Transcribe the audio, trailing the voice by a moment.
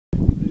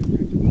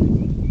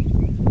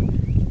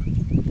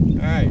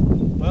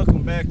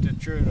Welcome back to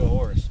True to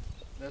Horse.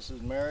 This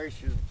is Mary.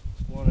 She's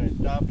one of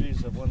the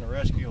adoptees of one of the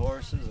rescue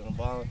horses and a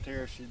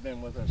volunteer. She's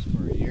been with us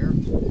for a year.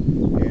 And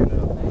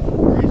the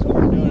reason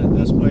we're doing it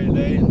this way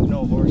today is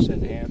no horse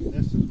in hand.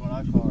 This is what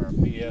I call our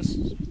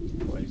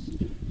BS place.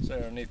 It's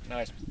underneath a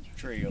nice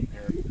tree up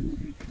here.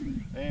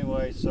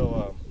 Anyway,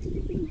 so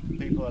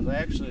people have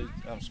actually,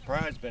 I'm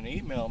surprised, been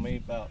emailing me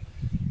about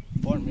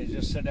wanting me to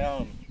just sit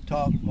down and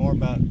talk more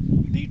about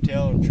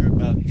detail and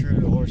true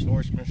to horse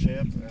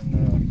horsemanship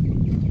and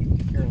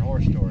hearing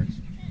horse stories.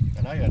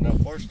 And I got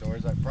enough horse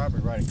stories. I'd probably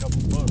write a couple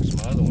books.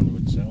 My other one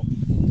would sell.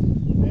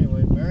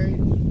 Anyway, Mary,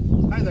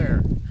 hi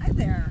there. Hi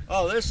there.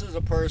 Oh, this is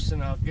a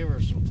person. I'll give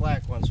her some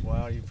flack once in a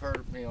while. You've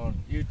heard me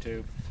on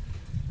YouTube.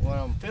 When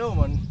I'm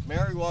filming,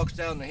 Mary walks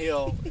down the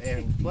hill,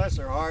 and bless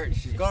her heart,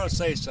 she's going to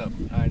say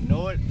something. I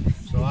know it,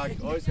 so I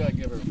always got to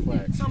give her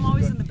flack. So I'm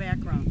always in the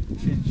background.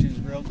 She's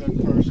a real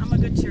good person. I'm a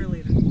good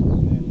cheerleader.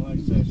 And like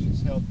I said,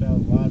 she's helped out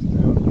a lot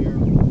around here,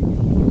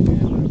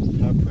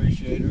 and I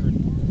appreciate her.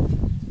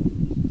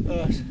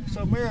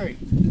 So Mary,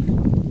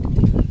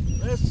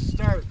 let's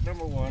start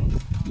number one.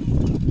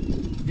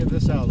 Get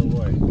this out of the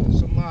way.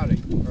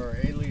 Somati, or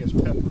alias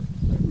Pepper,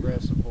 the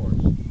aggressive horse.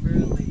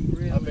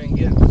 Really? I've been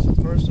getting some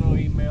personal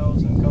emails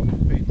and a couple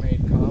of people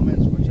made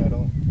comments, which I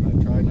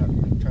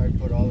try to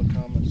put all the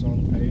comments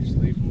on the page,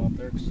 leave them up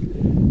there, because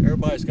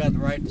everybody's got the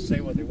right to say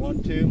what they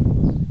want to.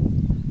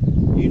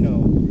 You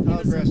know, how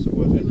aggressive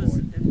was it? He was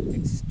an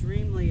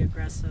extremely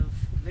aggressive,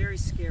 very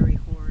scary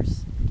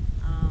horse.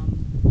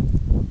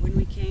 When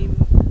we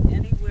came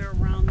anywhere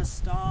around the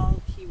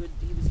stall, he was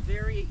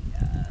very,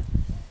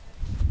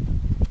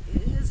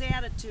 his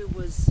attitude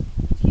was,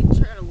 he'd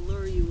try to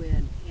lure you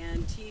in,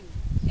 and he'd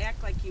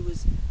act like he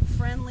was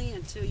friendly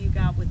until you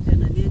got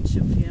within an inch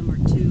of him or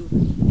two,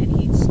 and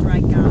he'd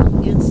strike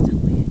out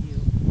instantly at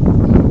you.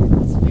 It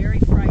was very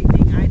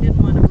frightening. I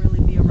didn't want to really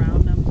be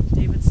around him.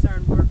 David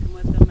started working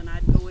with him, and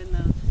I'd go in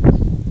the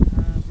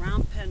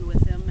round pen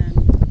with him,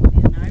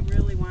 and I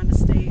really wanted to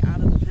stay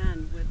out of the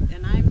pen.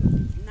 And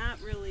I'm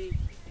not really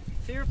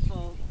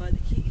fearful, but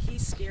he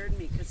scared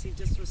me because he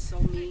just was so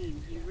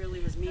mean. He really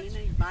was mean, and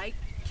he'd bite,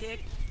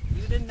 kick.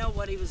 You didn't know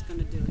what he was going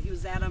to do. He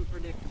was that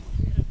unpredictable.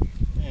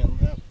 And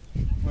that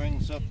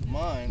brings up to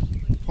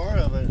mind part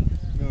of it,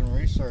 doing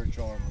research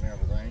on him and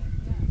everything.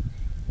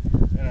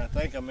 And I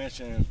think I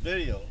mentioned in his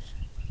videos,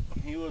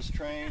 he was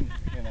trained,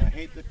 and I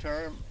hate the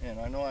term, and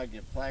I know I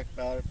get flack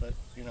about it, but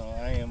you know,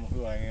 I am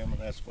who I am,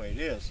 and that's the way it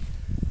is.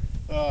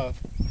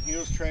 He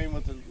was trained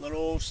with a little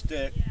old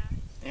stick,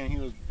 and he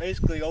was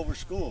basically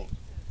overschooled.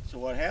 So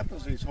what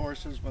happens to these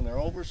horses when they're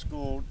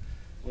overschooled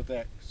with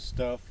that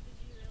stuff,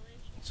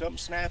 something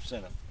snaps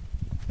in them,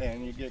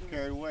 and you get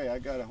carried away. I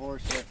got a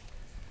horse that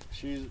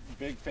she's a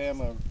big fan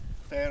of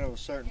a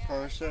certain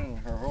person, and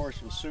her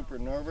horse was super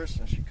nervous,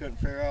 and she couldn't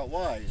figure out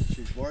why.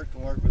 She's worked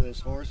with this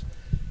horse,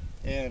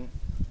 and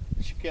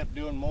she kept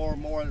doing more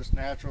and more of this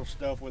natural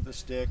stuff with the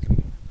stick,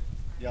 and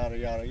yada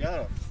yada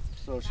yada.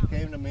 So she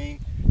came to me,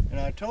 and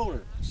I told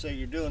her, say,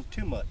 you're doing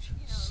too much,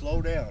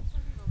 slow down.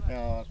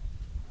 Now,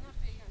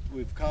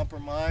 we've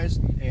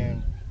compromised,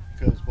 and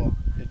because, well,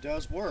 it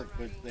does work,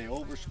 but they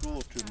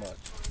overschool too much.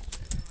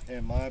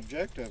 And my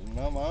objective, and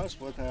I'm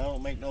honest with you, I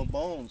don't make no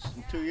bones.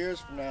 In 2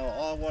 years from now,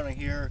 all I want to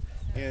hear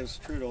is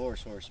true to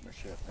horse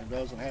horsemanship. It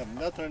doesn't have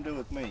nothing to do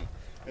with me.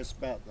 It's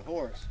about the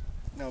horse.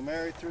 Now,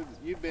 Mary,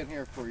 you've been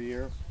here for a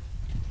year,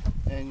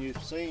 and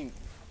you've seen,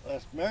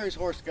 Mary's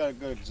horse got a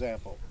good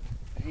example.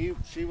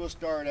 She will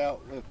start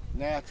out with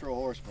natural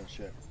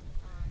horsemanship.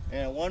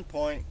 And at one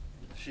point,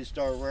 she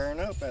started rearing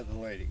up at the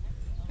lady.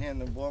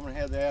 And the woman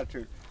had the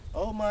attitude,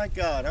 oh my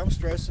God, I'm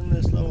stressing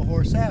this little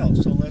horse out,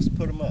 so let's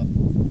put him up.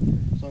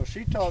 So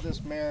she taught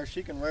this mare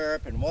she can rear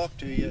up and walk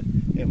to you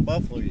and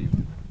buffalo you.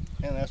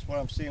 And that's what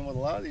I'm seeing with a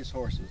lot of these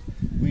horses.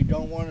 We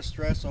don't want to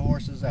stress the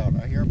horses out.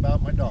 I hear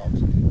about my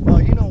dogs.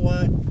 Well, you know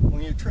what?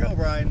 When you're trail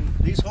riding,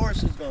 these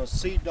horses are going to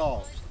see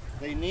dogs.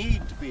 They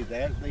need to be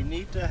that. They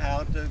need to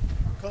how to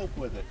cope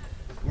with it.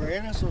 We're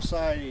in a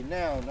society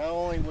now, not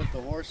only with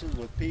the horses,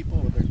 with people,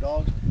 with their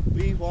dogs,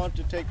 we want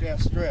to take that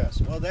stress.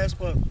 Well, that's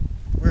what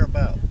we're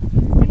about.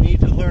 We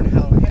need to learn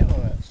how to handle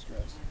that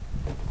stress.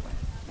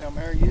 Now,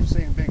 Mary, you've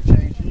seen a big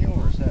change in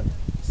yours, haven't you?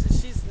 So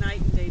she's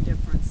night and day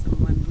difference than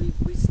when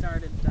we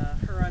started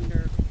her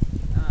under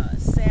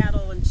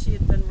saddle, and she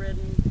had been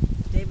ridden.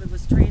 David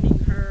was training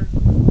her.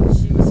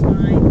 She was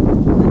fine,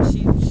 but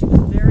she was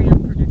very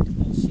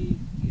unpredictable.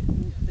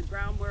 The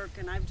groundwork,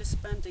 and I've just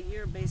spent a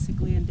year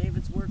basically in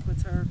David's work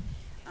with her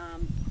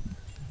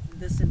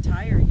this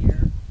entire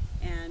year,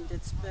 and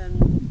it's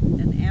been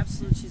an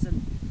absolute, she's a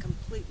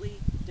completely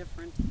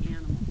different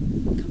animal.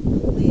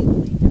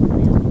 Completely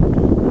different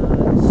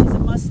animal. She's a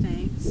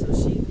Mustang, so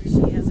she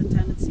has a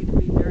tendency to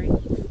be very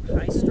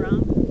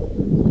high-strung,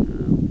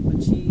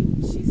 but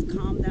she's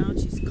calmed down,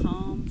 she's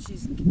calm,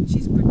 she's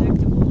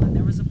predictable, and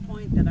there was a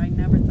point that I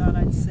never thought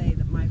I'd say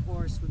that my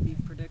horse would be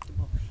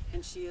predictable,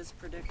 and she is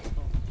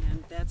predictable,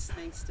 and that's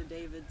thanks to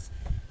David's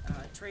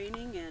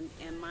training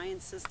and my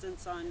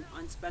insistence on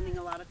spending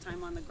a lot of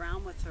time on the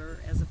ground with her,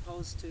 as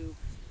opposed to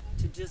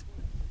just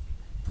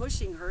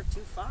pushing her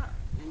too far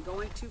and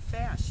going too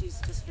fast.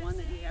 She's just one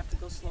that you have to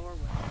go slower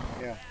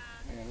with. Yeah,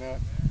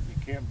 and you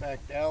can't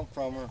back down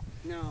from her,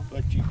 No.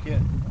 but you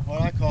can't,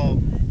 what I call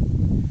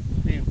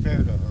being fair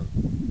to her.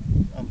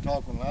 I'm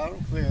talking loud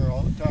and clear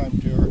all the time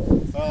to her,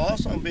 but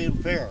also I'm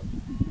being fair.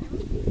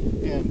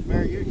 And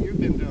Mary, you've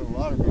been doing a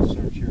lot of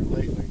research here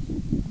lately,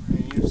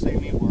 and you've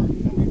seen me work.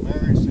 I mean,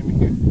 Mary's seen me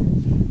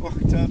work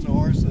tons of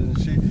horses,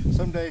 and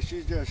some days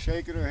she's just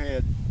shaking her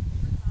head.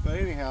 But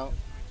anyhow,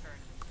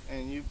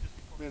 and you've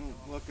been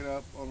looking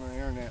up on the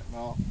internet and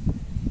all.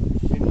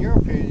 In your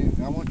opinion,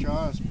 I want your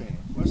honest opinion.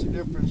 What's the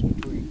difference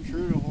between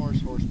true to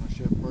horse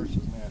horsemanship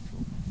versus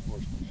natural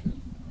horsemanship?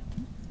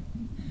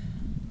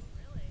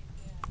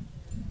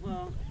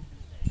 Well,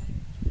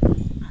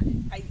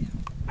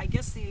 I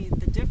guess the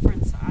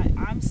difference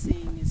I'm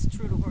seeing is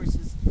true to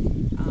horses.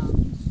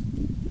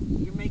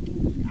 You're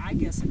making, I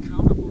guess,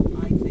 accountable.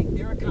 I think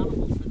they're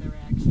accountable for their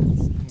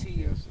actions to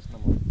you. Yes, that's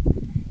number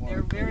one.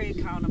 They're very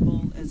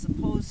accountable, as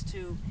opposed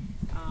to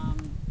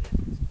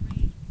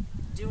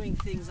doing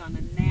things on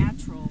a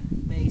natural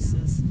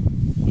basis,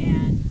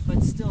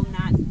 but still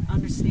not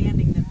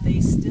understanding that they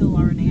still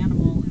are an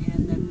animal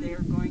and that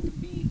they're going to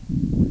be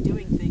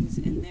doing things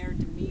in their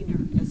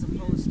demeanor, as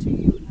opposed to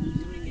you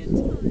doing it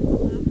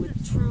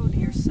with true to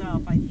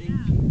yourself. I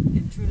think,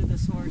 and true to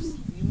this horse,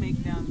 you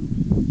make them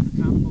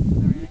accountable for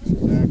their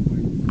actions.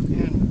 Exactly.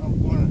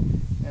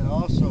 And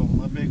also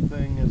my big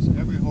thing is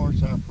every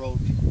horse I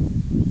approach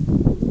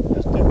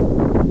is different.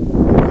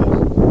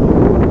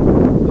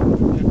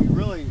 Because if you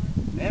really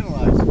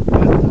analyze it, it's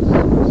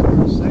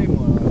the same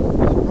one I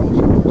approach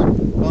a horse.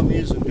 I'm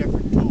using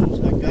different tools.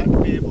 I've got to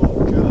be able to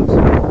adjust.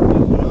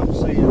 And what I'm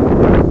seeing,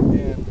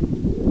 and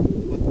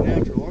with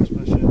natural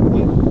horsemanship,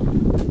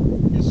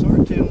 it sort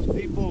of tends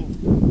people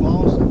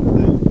falls into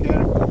that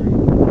category.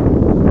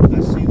 I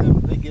see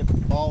them, they get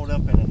balled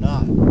up in a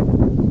knot,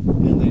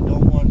 and they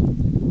don't want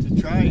to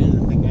try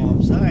anything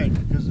outside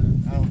because I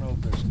don't know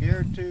if they're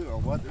scared to or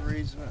what the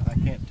reason, I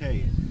can't tell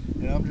you.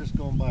 And I'm just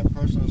going by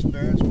personal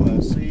experience, what I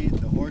see,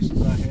 the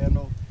horses I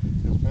handle,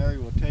 because Mary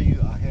will tell you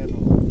I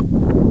handle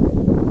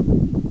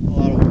a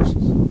lot of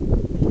horses.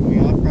 I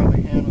mean, I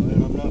probably handle,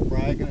 and I'm not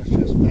bragging, it's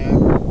just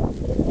fact.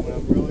 When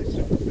I'm really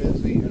super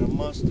busy in a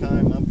month's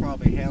time, I'm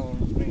probably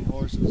handling as many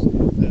horses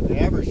that the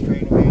average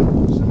trainer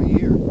handles in a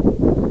year.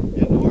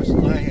 And the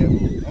horses I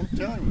handle, I'm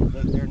telling you,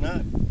 that they're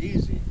not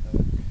easy.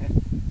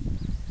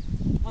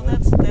 Well,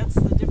 that's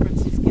the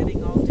difference. He's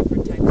getting all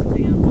different types of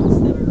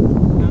animals that are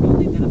not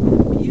only that have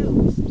been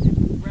abused, they've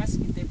been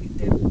rescued,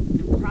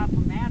 they're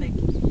problematic,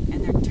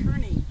 and they're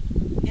turning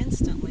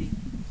instantly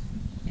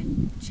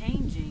and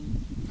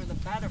changing for the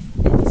better.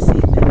 And you see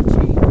that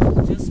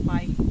change just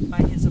by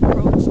his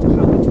approach to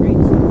how he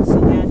trains them. So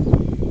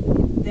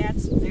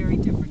that's very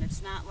different.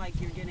 It's not like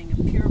you're getting a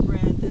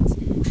purebred that's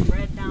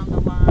bred down the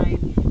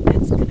line,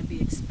 that's going to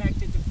be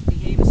expected to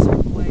behave a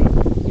certain way.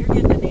 You're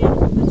getting an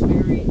animal that's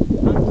very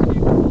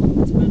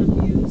unpredictable, it's been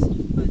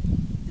abused, but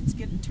it's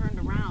getting turned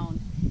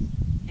around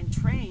and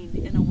trained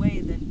in a way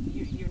that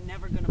you're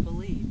never going to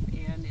believe.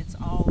 And it's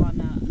all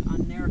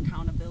on their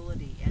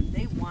accountability, and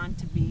they want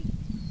to be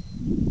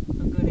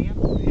a good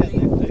animal. Yeah,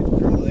 they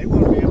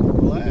want to be able to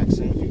relax,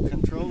 and if you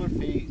control their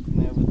feet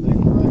and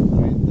everything the right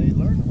way, they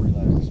learn to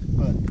relax.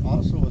 But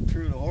also with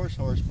true to horse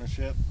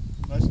horsemanship,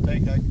 let's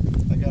take, I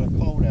got a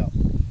colt out,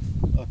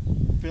 a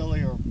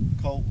filly or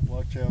colt,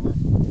 whichever,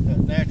 that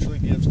naturally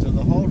gives to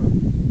the holder.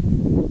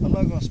 I'm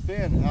not going to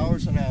spend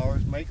hours and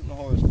hours making the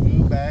horse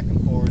move back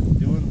and forth,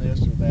 doing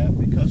this or that,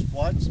 because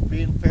what's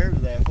being fair to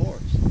that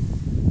horse?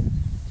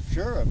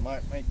 Sure, it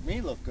might make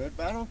me look good,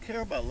 but I don't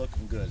care about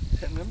looking good.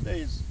 And them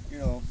days,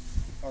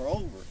 are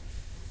over.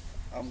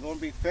 I'm going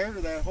to be fair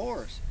to that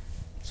horse.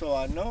 So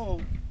I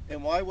know,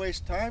 and why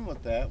waste time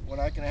with that when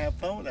I can have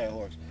fun with that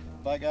horse?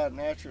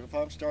 If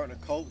I'm starting a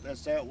colt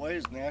that's that way,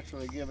 is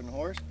naturally given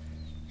horse,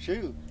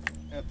 shoot,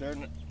 if they're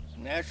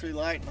naturally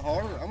light and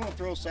hard, I'm going to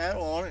throw a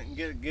saddle on it and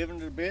get it given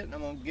to the bit, and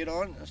I'm going to get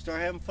on it and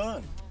start having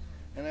fun.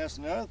 And that's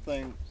another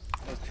thing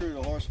that's true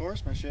to horse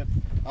horsemanship.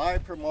 I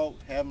promote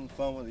having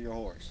fun with your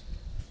horse,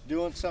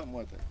 doing something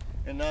with it,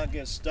 and not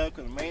get stuck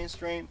in the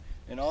mainstream.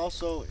 And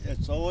also,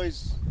 it's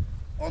always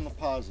on the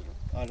positive.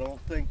 I don't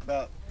think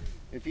about,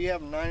 if you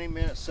have a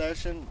 90-minute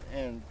session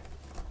and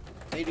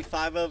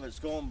 85 of it's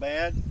going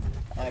bad,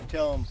 I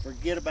tell them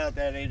forget about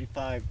that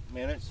 85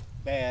 minutes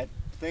bad.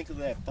 Think of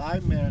that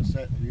 5 minutes,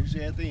 that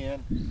usually at the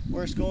end,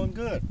 where it's going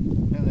good,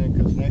 and then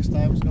because next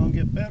time it's going to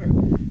get better.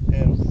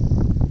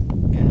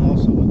 And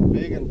also with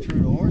big and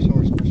true to horse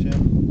horsemanship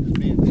is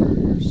being true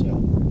to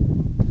yourself.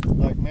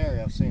 Like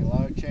Mary, I've seen a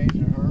lot of change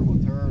in her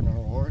with her and her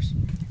horse.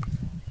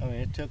 I mean,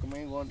 it took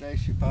me one day,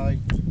 she finally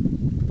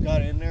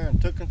got in there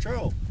and took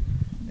control.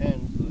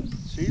 And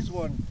she's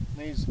one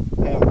that needs to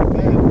have her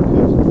back,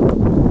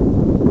 because